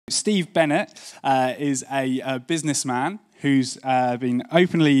Steve Bennett is a businessman who's been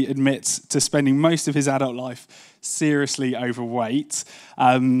openly admits to spending most of his adult life seriously overweight.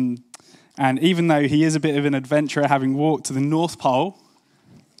 And even though he is a bit of an adventurer, having walked to the North Pole,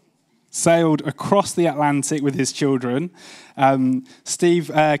 sailed across the Atlantic with his children,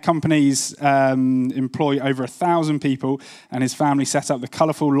 Steve companies employ over 1,000 people, and his family set up the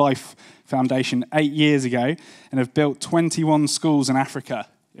Colourful Life Foundation 8 years ago and have built 21 schools in Africa,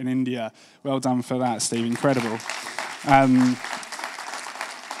 in India. Well done for that, Steve. Incredible.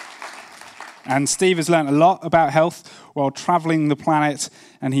 And Steve has learned a lot about health while traveling the planet,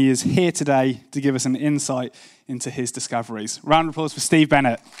 and he is here today to give us an insight into his discoveries. Round of applause for Steve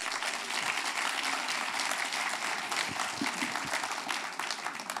Bennett.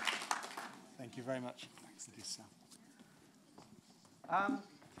 Thank you very much.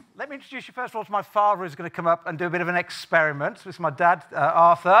 Let me introduce you first of all to my father, who's going to come up and do a bit of an experiment. This is my dad,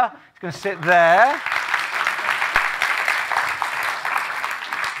 Arthur. He's going to sit there.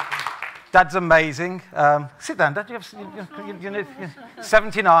 Dad's amazing. Sit down, Dad. You're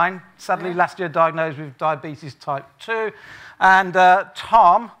 79. Sadly, last year diagnosed with diabetes type 2. And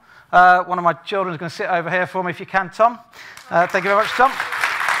Tom, one of my children, is going to sit over here for me if you can, Tom. Thank you very much, Tom.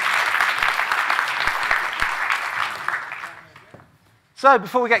 So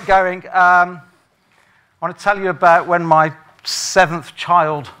before we get going, I want to tell you about when my 7th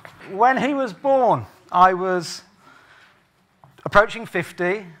child, when he was born. I was approaching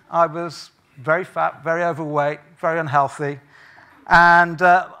 50. I was very fat, very overweight, very unhealthy. And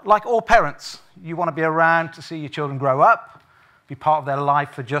like all parents, you want to be around to see your children grow up, be part of their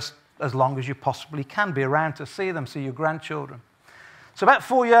life for just as long as you possibly can, be around to see them, see your grandchildren. So about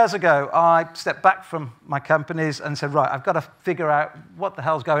 4 years ago, I stepped back from my companies and said, right, I've got to figure out what the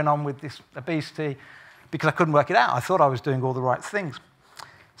hell's going on with this obesity, because I couldn't work it out. I thought I was doing all the right things.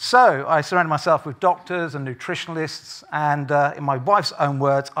 So I surrounded myself with doctors and nutritionalists, and in my wife's own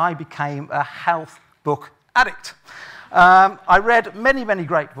words, I became a health book addict. I read many, many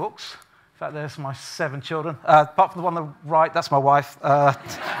great books. In fact, there's my 7 children. Apart from the one on the right, that's my wife.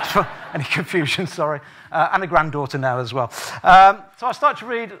 Any confusion, sorry. And a granddaughter now as well. So I started to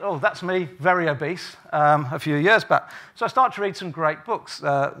read, that's me, very obese, a few years back. So I started to read some great books.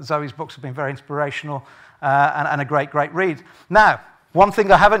 Zoe's books have been very inspirational and a great, great read. Now, one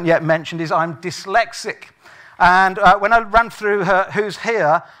thing I haven't yet mentioned is I'm dyslexic. And when I ran through who's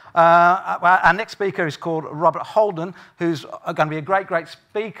here, our next speaker is called Robert Holden, who's going to be a great, great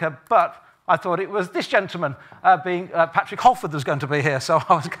speaker, but I thought it was this gentleman, being Patrick Holford, was going to be here. So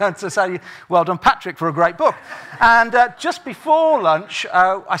I was going to say, well done, Patrick, for a great book. And just before lunch,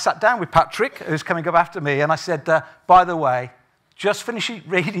 I sat down with Patrick, who's coming up after me, and I said, by the way, just finished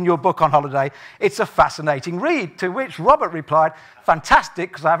reading your book on holiday. It's a fascinating read. To which Robert replied, fantastic,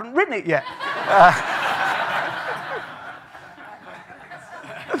 because I haven't written it yet.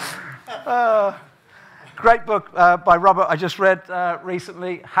 Great book by Robert I just read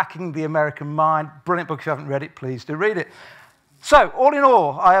recently, Hacking the American Mind. Brilliant book. If you haven't read it, please do read it. So, all in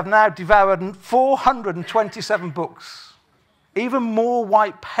all, I have now devoured 427 books, even more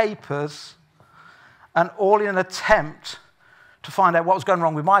white papers, and all in an attempt to find out what was going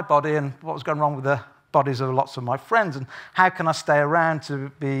wrong with my body and what was going wrong with the bodies of lots of my friends, and how can I stay around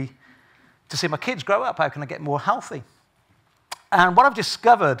to see my kids grow up? How can I get more healthy? And what I've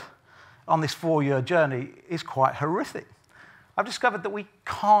discovered on this 4-year journey is quite horrific. I've discovered that we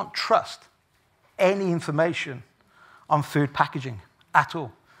can't trust any information on food packaging at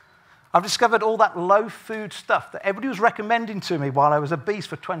all. I've discovered all that low food stuff that everybody was recommending to me while I was obese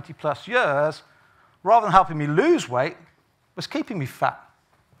for 20 plus years, rather than helping me lose weight, was keeping me fat.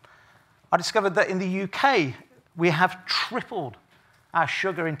 I discovered that in the UK, we have tripled our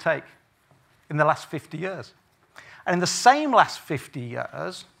sugar intake in the last 50 years. And in the same last 50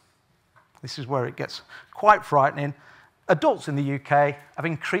 years, this is where it gets quite frightening, adults in the UK have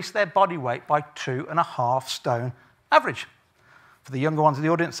increased their body weight by 2.5 stone average. For the younger ones in the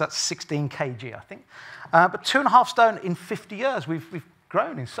audience, that's 16 kg, I think. But 2.5 stone in 50 years, we've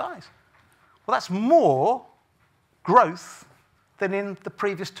grown in size. Well, that's more growth than in the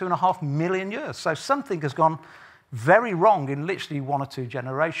previous 2.5 million years. So something has gone very wrong in literally 1 or 2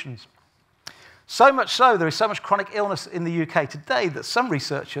 generations. So much so, there is so much chronic illness in the UK today that some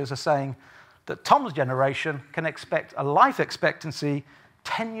researchers are saying that Tom's generation can expect a life expectancy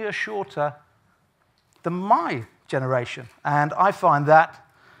 10 years shorter than my generation. And I find that,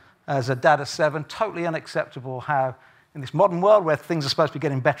 as a dad of 7, totally unacceptable how in this modern world where things are supposed to be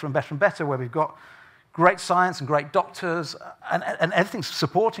getting better and better and better, where we've got great science and great doctors and everything's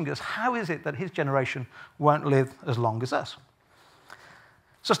supporting us, how is it that his generation won't live as long as us?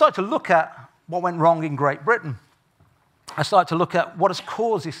 So I started to look at what went wrong in Great Britain. I started to look at what has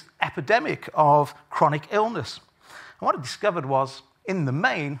caused this epidemic of chronic illness. And what I discovered was, in the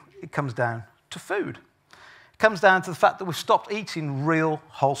main, it comes down to food. It comes down to the fact that we've stopped eating real,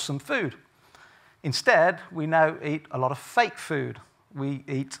 wholesome food. Instead, we now eat a lot of fake food. We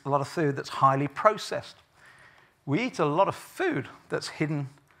eat a lot of food that's highly processed. We eat a lot of food that's hidden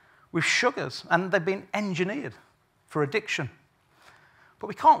with sugars, and they've been engineered for addiction. But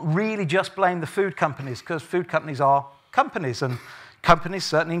we can't really just blame the food companies, because food companies are companies, and companies,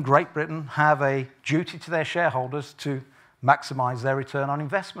 certainly in Great Britain, have a duty to their shareholders to maximize their return on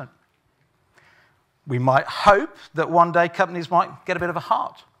investment. We might hope that one day companies might get a bit of a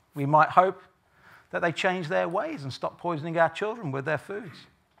heart. We might hope that they change their ways and stop poisoning our children with their foods.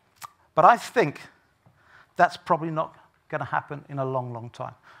 But I think that's probably not going to happen in a long, long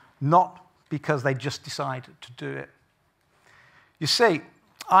time. Not because they just decide to do it. You see,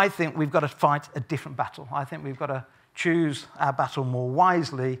 I think we've got to fight a different battle. I think we've got to choose our battle more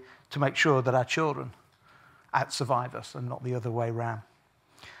wisely to make sure that our children out-survive us and not the other way around.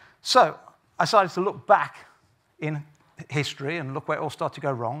 So I decided to look back in history and look where it all started to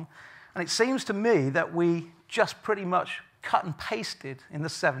go wrong. And it seems to me that we just pretty much cut and pasted in the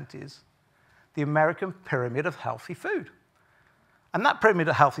 70s the American pyramid of healthy food. And that pyramid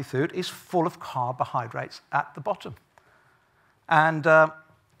of healthy food is full of carbohydrates at the bottom. And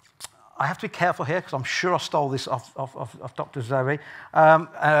I have to be careful here, because I'm sure I stole this off Dr. Zoe,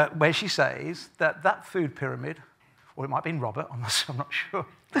 where she says that that food pyramid, or it might have been Robert, I'm not sure,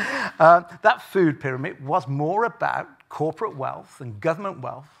 that food pyramid was more about corporate wealth and government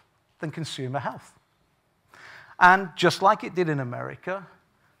wealth than consumer health. And just like it did in America,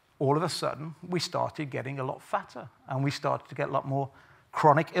 all of a sudden, we started getting a lot fatter, and we started to get a lot more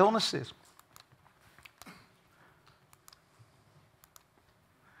chronic illnesses.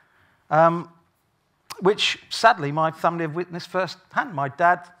 Which, sadly, my family have witnessed firsthand. My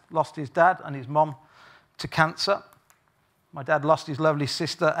dad lost his dad and his mom to cancer. My dad lost his lovely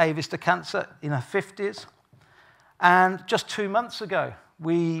sister, Avis, to cancer in her 50s. And just 2 months ago,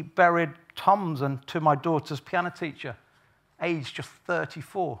 we buried Tom's and my daughter's piano teacher, aged just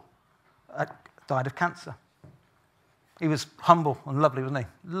 34, died of cancer. He was humble and lovely, wasn't he?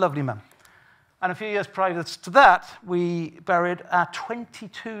 Lovely man. And a few years prior to that, we buried our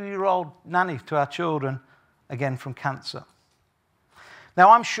 22-year-old nanny to our children, again from cancer. Now,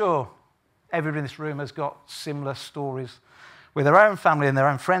 I'm sure everybody in this room has got similar stories with their own family and their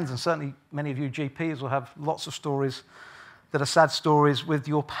own friends, and certainly many of you GPs will have lots of stories that are sad stories with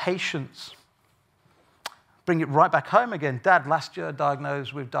your patients. Bring it right back home again. Dad, last year,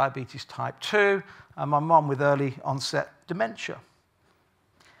 diagnosed with diabetes type 2, and my mom with early onset dementia.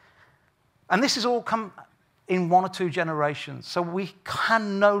 And this has all come in 1 or 2 generations. So we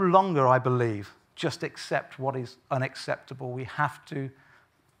can no longer, I believe, just accept what is unacceptable. We have to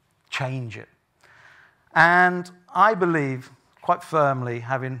change it. And I believe, quite firmly,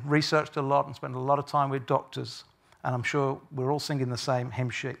 having researched a lot and spent a lot of time with doctors, and I'm sure we're all singing the same hymn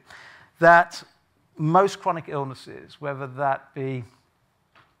sheet, that most chronic illnesses, whether that be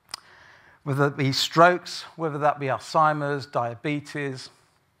strokes, whether that be Alzheimer's, diabetes,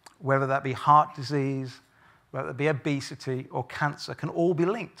 whether that be heart disease, whether it be obesity or cancer, can all be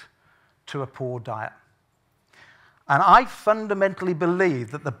linked to a poor diet. And I fundamentally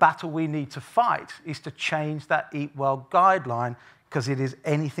believe that the battle we need to fight is to change that Eat Well guideline, because it is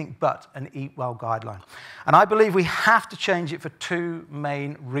anything but an Eat Well guideline. And I believe we have to change it for 2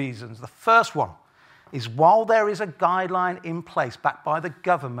 main reasons. The first one is, while there is a guideline in place backed by the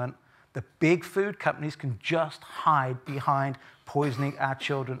government, the big food companies can just hide behind poisoning our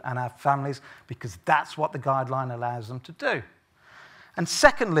children and our families, because that's what the guideline allows them to do. And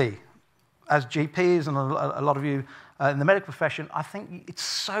secondly, as GPs and a lot of you in the medical profession, I think it's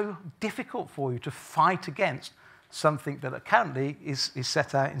so difficult for you to fight against something that currently is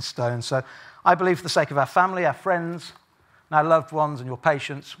set out in stone. So I believe, for the sake of our family, our friends, and our loved ones and your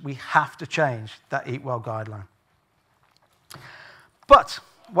patients, we have to change that Eat Well guideline. But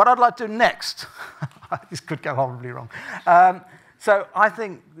what I'd like to do next, this could go horribly wrong. So I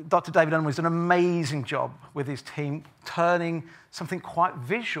think Dr. David Unwin has done an amazing job with his team, turning something quite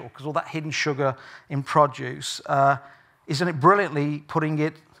visual, because all that hidden sugar in produce, he's done it brilliantly, putting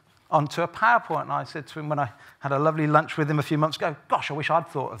it onto a PowerPoint. And I said to him when I had a lovely lunch with him a few months ago, gosh, I wish I'd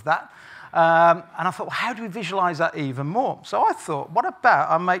thought of that. And I thought, well, how do we visualize that even more? So I thought, what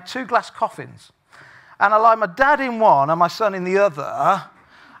about I make 2 glass coffins, and I lie my dad in one and my son in the other,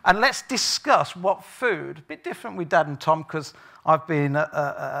 and let's discuss what food, a bit different with Dad and Tom, because I've been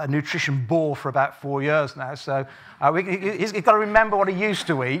a nutrition bore for about 4 years now, so he's got to remember what he used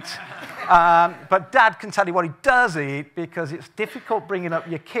to eat. But Dad can tell you what he does eat, because it's difficult bringing up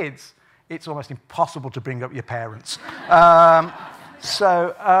your kids. It's almost impossible to bring up your parents.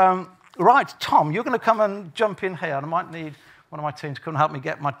 Right, Tom, you're going to come and jump in here, and I might need one of my team to come and help me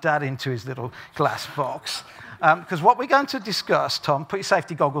get my dad into his little glass box. Because what we're going to discuss, Tom, put your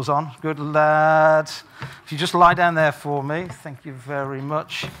safety goggles on. Good lad. If you just lie down there for me. Thank you very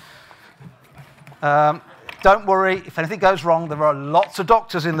much. Don't worry, if anything goes wrong, there are lots of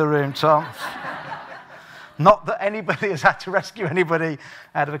doctors in the room, Tom. Not that anybody has had to rescue anybody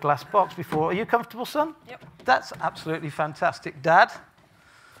out of a glass box before. Are you comfortable, son? Yep. That's absolutely fantastic. Dad?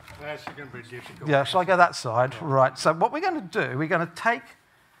 That's going to be difficult. Yeah, shall I go that side? Right. So what we're going to do, we're going to take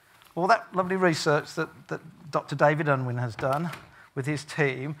all that lovely research that Dr. David Unwin has done with his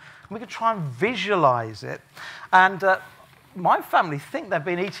team, and we can try and visualize it. And my family think they've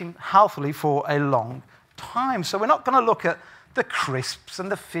been eating healthily for a long time. So we're not going to look at the crisps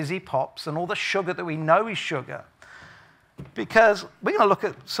and the fizzy pops and all the sugar that we know is sugar, because we're going to look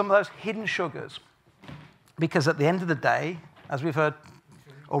at some of those hidden sugars. Because at the end of the day, as we've heard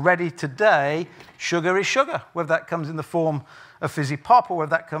already today, sugar is sugar, whether that comes in the form of fizzy pop or whether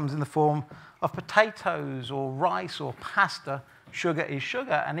that comes in the form of potatoes or rice or pasta. Sugar is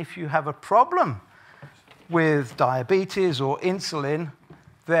sugar. And if you have a problem with diabetes or insulin,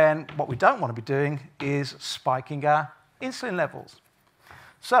 then what we don't want to be doing is spiking our insulin levels.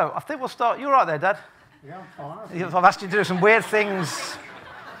 So I think we'll start. You're right there, Dad? Yeah, I'm fine. I've asked you to do some weird things.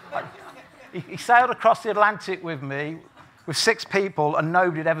 He sailed across the Atlantic with me with 6 people, and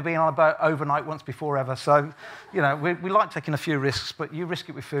nobody had ever been on a boat overnight once before ever. So, you know, we like taking a few risks, but you risk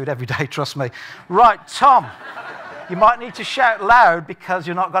it with food every day, trust me. Right, Tom, you might need to shout loud because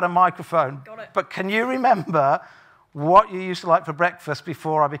you've not got a microphone. Got it. But can you remember what you used to like for breakfast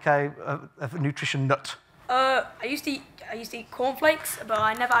before I became a nutrition nut? I used to eat cornflakes, but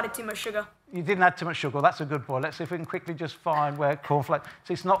I never added too much sugar. You didn't add too much sugar. That's a good boy. Let's see if we can quickly just find where cornflakes...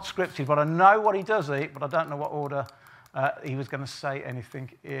 So it's not scripted, but I know what he does eat, but I don't know what order he was going to say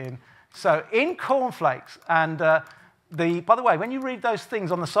anything in. So in cornflakes, and by the way, when you read those things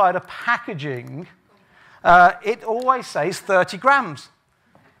on the side of packaging, it always says 30 grams.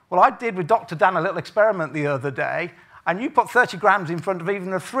 Well, I did with Dr. Dan a little experiment the other day, and you put 30 grams in front of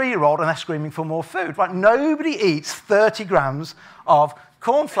even a 3-year-old and they're screaming for more food. Right? Nobody eats 30 grams of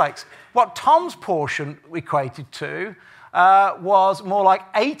cornflakes. What Tom's portion equated to was more like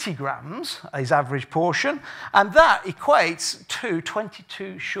 80 grams, his average portion, and that equates to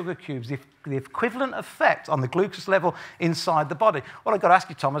 22 sugar cubes, the equivalent effect on the glucose level inside the body. What I've got to ask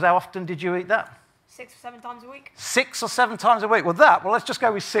you, Tom, is how often did you eat that? 6 or 7 times a week. 6 or 7 times a week. Well, let's just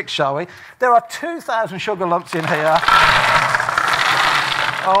go with 6, shall we? There are 2,000 sugar lumps in here.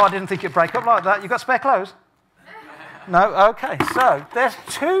 Oh, I didn't think it'd break up like that. You got spare clothes? No? Okay, so there's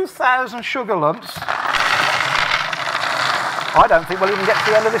 2,000 sugar lumps. I don't think we'll even get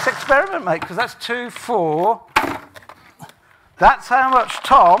to the end of this experiment, mate, because that's 2, 4. That's how much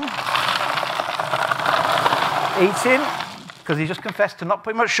Tom eating, because he just confessed to not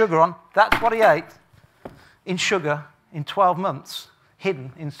putting much sugar on. That's what he ate in sugar in 12 months,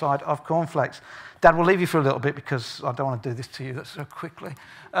 hidden inside of cornflakes. Dad, we'll leave you for a little bit because I don't want to do this to you so quickly.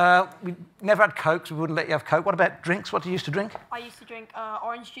 We never had Coke, so we wouldn't let you have Coke. What about drinks? What do you used to drink? I used to drink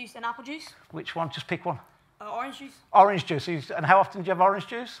orange juice and apple juice. Which one? Just pick one. Orange juice. Orange juice. And how often do you have orange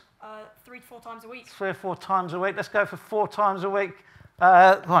juice? 3 to 4 times a week. 3 or 4 times a week. Let's go for 4 times a week.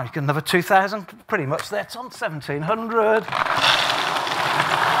 Well, you get another 2,000. Pretty much there. It's on 1,700.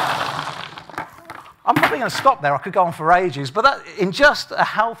 I'm probably going to stop there. I could go on for ages. But that, in just a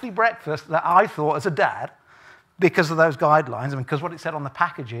healthy breakfast that I thought as a dad, because of those guidelines and because what it said on the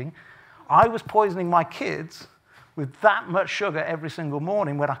packaging, I was poisoning my kids with that much sugar every single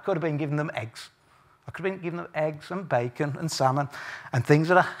morning when I could have been giving them eggs. I could have been giving them eggs and bacon and salmon and things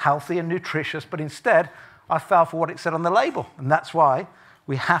that are healthy and nutritious, but instead I fell for what it said on the label, and that's why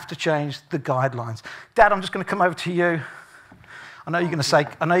we have to change the guidelines. Dad, I'm just going to come over to you. I know you're going to say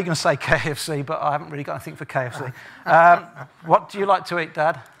KFC, but I haven't really got anything for KFC. What do you like to eat,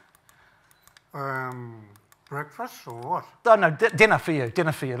 Dad? Breakfast or what? Oh, no, dinner for you.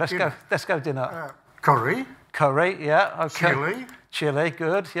 Dinner for you. Let's go dinner. Curry. Curry, yeah, okay. Chili. Chili,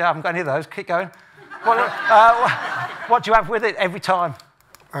 good. Yeah, I haven't got any of those. Keep going. What do you have with it every time?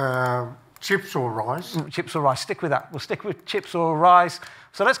 Chips or rice. Chips or rice. Stick with that. We'll stick with chips or rice.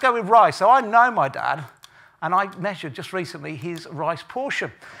 So let's go with rice. So I know my dad, and I measured just recently his rice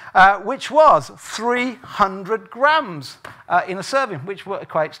portion, which was 300 grams in a serving, which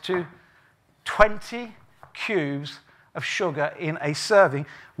equates to 20 cubes of sugar in a serving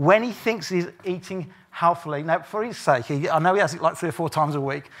when he thinks he's eating healthily. Now, for his sake, I know he has it like 3 or 4 times a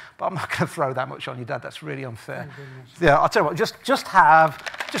week, but I'm not going to throw that much on you, Dad. That's really unfair. Yeah, I'll tell you what, just have,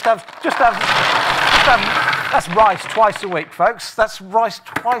 that's rice twice a week, folks. That's rice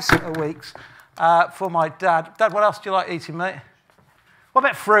twice a week for my dad. Dad, what else do you like eating, mate? What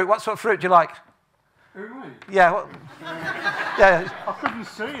about fruit? What sort of fruit do you like? Who, me? Yeah, yeah. I couldn't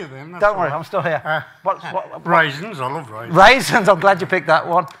see you then. Don't worry, I'm still here. Raisins, I love raisins. Raisins, I'm glad you picked that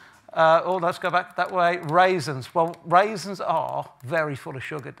one. Let's go back that way. Raisins. Well, raisins are very full of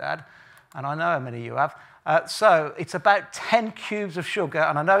sugar, Dad, and I know how many you have. So it's about 10 cubes of sugar,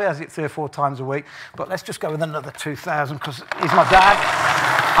 and I know he has it 3 or 4 times a week, but let's just go with another 2,000 because he's my dad,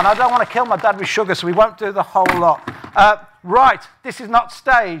 and I don't want to kill my dad with sugar, so we won't do the whole lot. Right, this is not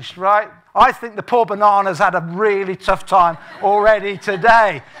staged, right? I think the poor banana's had a really tough time already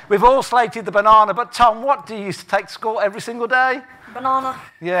today. We've all slated the banana, but Tom, what do you used to take to school every single day? Banana.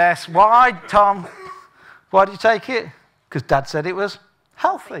 Yes, why, Tom? Why did you take it? Because Dad said it was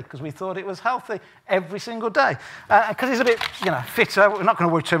healthy, because we thought it was healthy every single day. Because he's a bit, fitter, we're not going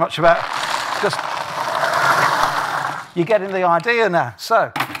to worry too much about it. Just, you're getting the idea now.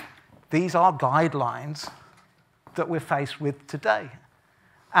 So, these are guidelines that we're faced with today.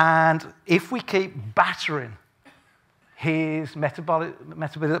 And if we keep battering his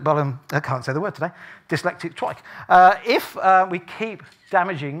metabolism, I can't say the word today, dyslexic trike. If we keep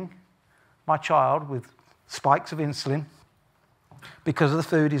damaging my child with spikes of insulin because of the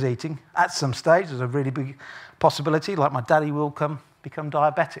food he's eating, at some stage there's a really big possibility, like my daddy will become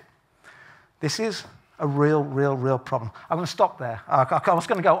diabetic. This is a real problem. I'm going to stop there. I was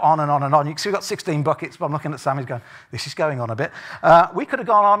going to go on and on and on. You can see we've got 16 buckets, but I'm looking at Sam, he's going, this is going on a bit. We could have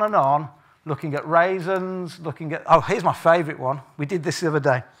gone on and on, looking at raisins, here's my favourite one. We did this the other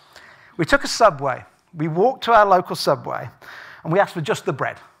day. We took a Subway. We walked to our local Subway, and we asked for just the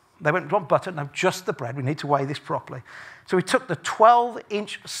bread. They went, want butter? No, just the bread. We need to weigh this properly. So we took the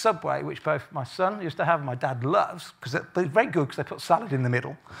 12-inch Subway, which both my son used to have and my dad loves, because they're very good because they put salad in the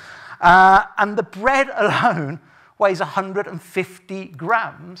middle. And the bread alone weighs 150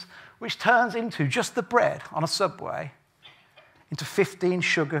 grams, which turns into, just the bread on a Subway, into 15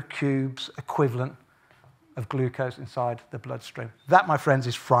 sugar cubes equivalent of glucose inside the bloodstream. That, my friends,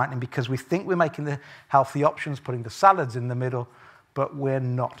 is frightening because we think we're making the healthy options, putting the salads in the middle, but we're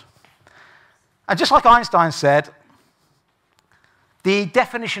not. And just like Einstein said, the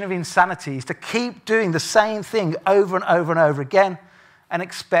definition of insanity is to keep doing the same thing over and over and over again and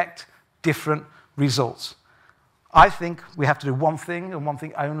expect different results. I think we have to do one thing and one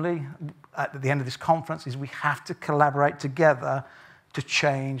thing only at the end of this conference is we have to collaborate together to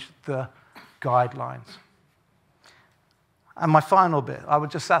change the guidelines. And my final bit, I would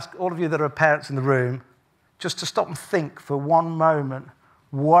just ask all of you that are parents in the room just to stop and think for one moment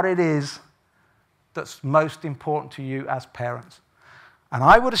what it is that's most important to you as parents. And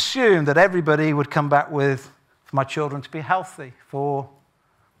I would assume that everybody would come back with, for my children to be healthy, for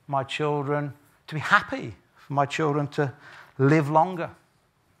my children to be happy, for my children to live longer.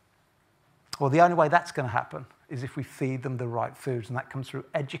 Well, the only way that's going to happen is if we feed them the right foods, and that comes through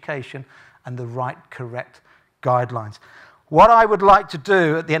education and the right, correct guidelines. What I would like to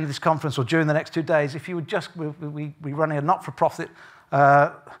do at the end of this conference or during the next 2 days, if you would just, we're running a not-for-profit,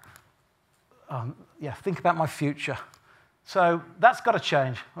 think about my future. So that's got to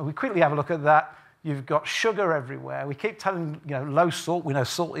change. We quickly have a look at that. You've got sugar everywhere. We keep telling, low salt. We know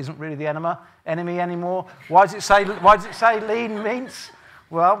salt isn't really the enemy anymore. Why does it say lean meats?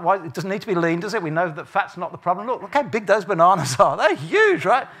 Well, it doesn't need to be lean, does it? We know that fat's not the problem. Look how big those bananas are. They're huge,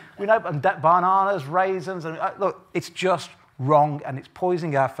 right? We know bananas, raisins, and look, it's just wrong, and it's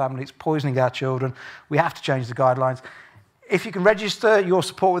poisoning our family. It's poisoning our children. We have to change the guidelines. If you can register your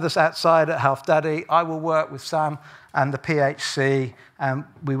support with us outside at Health Daddy, I will work with Sam and the PHC, and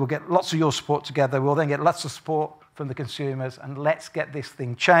we will get lots of your support together. We'll then get lots of support from the consumers, and let's get this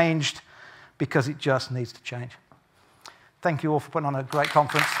thing changed because it just needs to change. Thank you all for putting on a great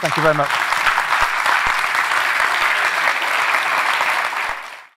conference. Thank you very much.